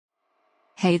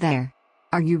Hey there!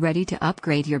 Are you ready to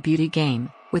upgrade your beauty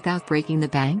game without breaking the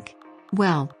bank?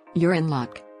 Well, you're in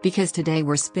luck, because today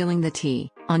we're spilling the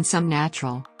tea on some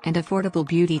natural and affordable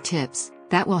beauty tips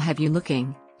that will have you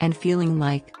looking and feeling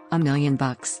like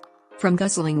 $1,000,000. From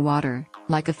guzzling water,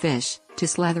 like a fish, to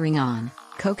slathering on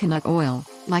coconut oil,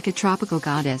 like a tropical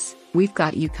goddess, we've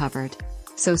got you covered.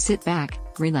 So sit back,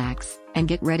 relax, and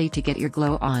get ready to get your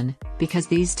glow on, because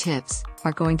these tips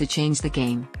are going to change the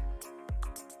game.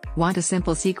 Want a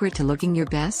simple secret to looking your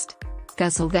best?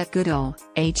 Guzzle that good ol'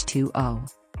 H2O.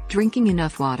 Drinking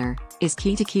enough water is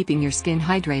key to keeping your skin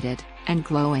hydrated and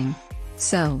glowing.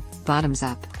 So, bottoms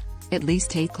up. At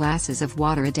least 8 glasses of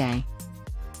water a day.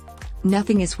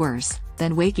 Nothing is worse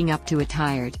than waking up to a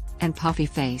tired and puffy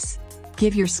face.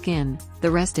 Give your skin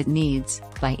the rest it needs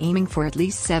by aiming for at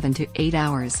least 7 to 8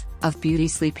 hours of beauty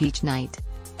sleep each night.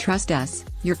 Trust us,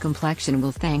 your complexion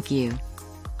will thank you.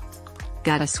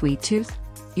 Got a sweet tooth?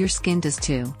 Your skin does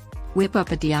too. Whip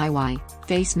up a DIY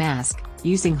face mask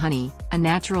using honey, a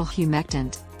natural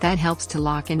humectant that helps to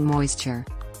lock in moisture.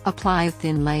 Apply a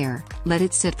thin layer, let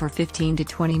it sit for 15 to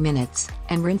 20 minutes,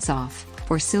 and rinse off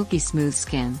for silky smooth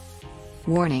skin.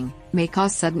 Warning: may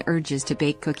cause sudden urges to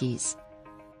bake cookies.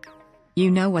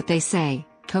 You know what they say,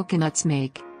 coconuts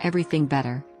make everything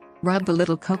better. Rub a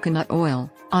little coconut oil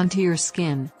onto your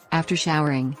skin after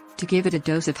showering to give it a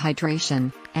dose of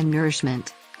hydration and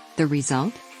nourishment. The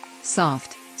result?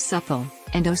 Soft, supple,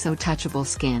 and oh so touchable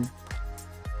skin.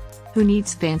 Who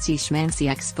needs fancy schmancy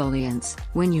exfoliants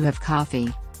when you have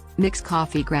coffee? Mix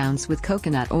coffee grounds with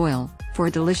coconut oil for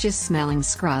a delicious smelling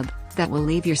scrub that will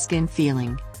leave your skin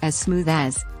feeling as smooth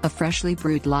as a freshly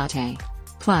brewed latte.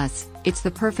 Plus, it's the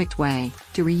perfect way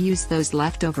to reuse those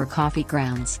leftover coffee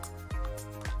grounds.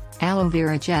 Aloe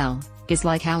vera gel is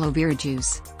like aloe vera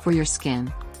juice for your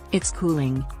skin. Its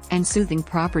cooling and soothing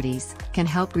properties can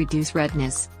help reduce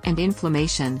redness and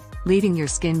inflammation, leaving your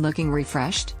skin looking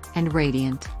refreshed and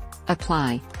radiant.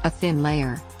 Apply a thin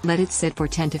layer, let it sit for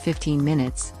 10 to 15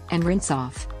 minutes, and rinse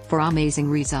off for amazing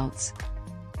results.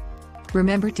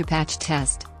 Remember to patch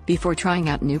test before trying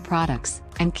out new products,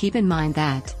 and keep in mind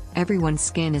that everyone's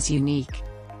skin is unique.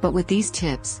 But with these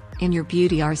tips in your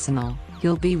beauty arsenal,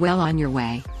 you'll be well on your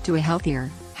way to a healthier,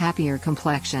 happier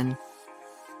complexion.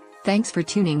 Thanks for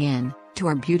tuning in to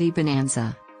our Beauty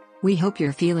Bonanza. We hope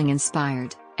you're feeling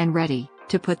inspired and ready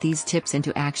to put these tips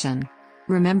into action.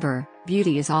 Remember,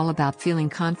 beauty is all about feeling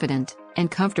confident and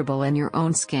comfortable in your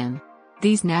own skin.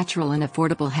 These natural and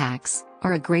affordable hacks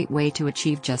are a great way to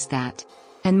achieve just that.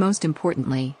 And most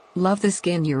importantly, love the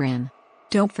skin you're in.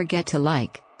 Don't forget to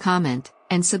like, comment,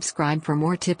 and subscribe for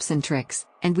more tips and tricks,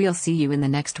 and we'll see you in the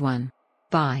next one.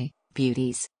 Bye,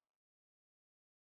 beauties.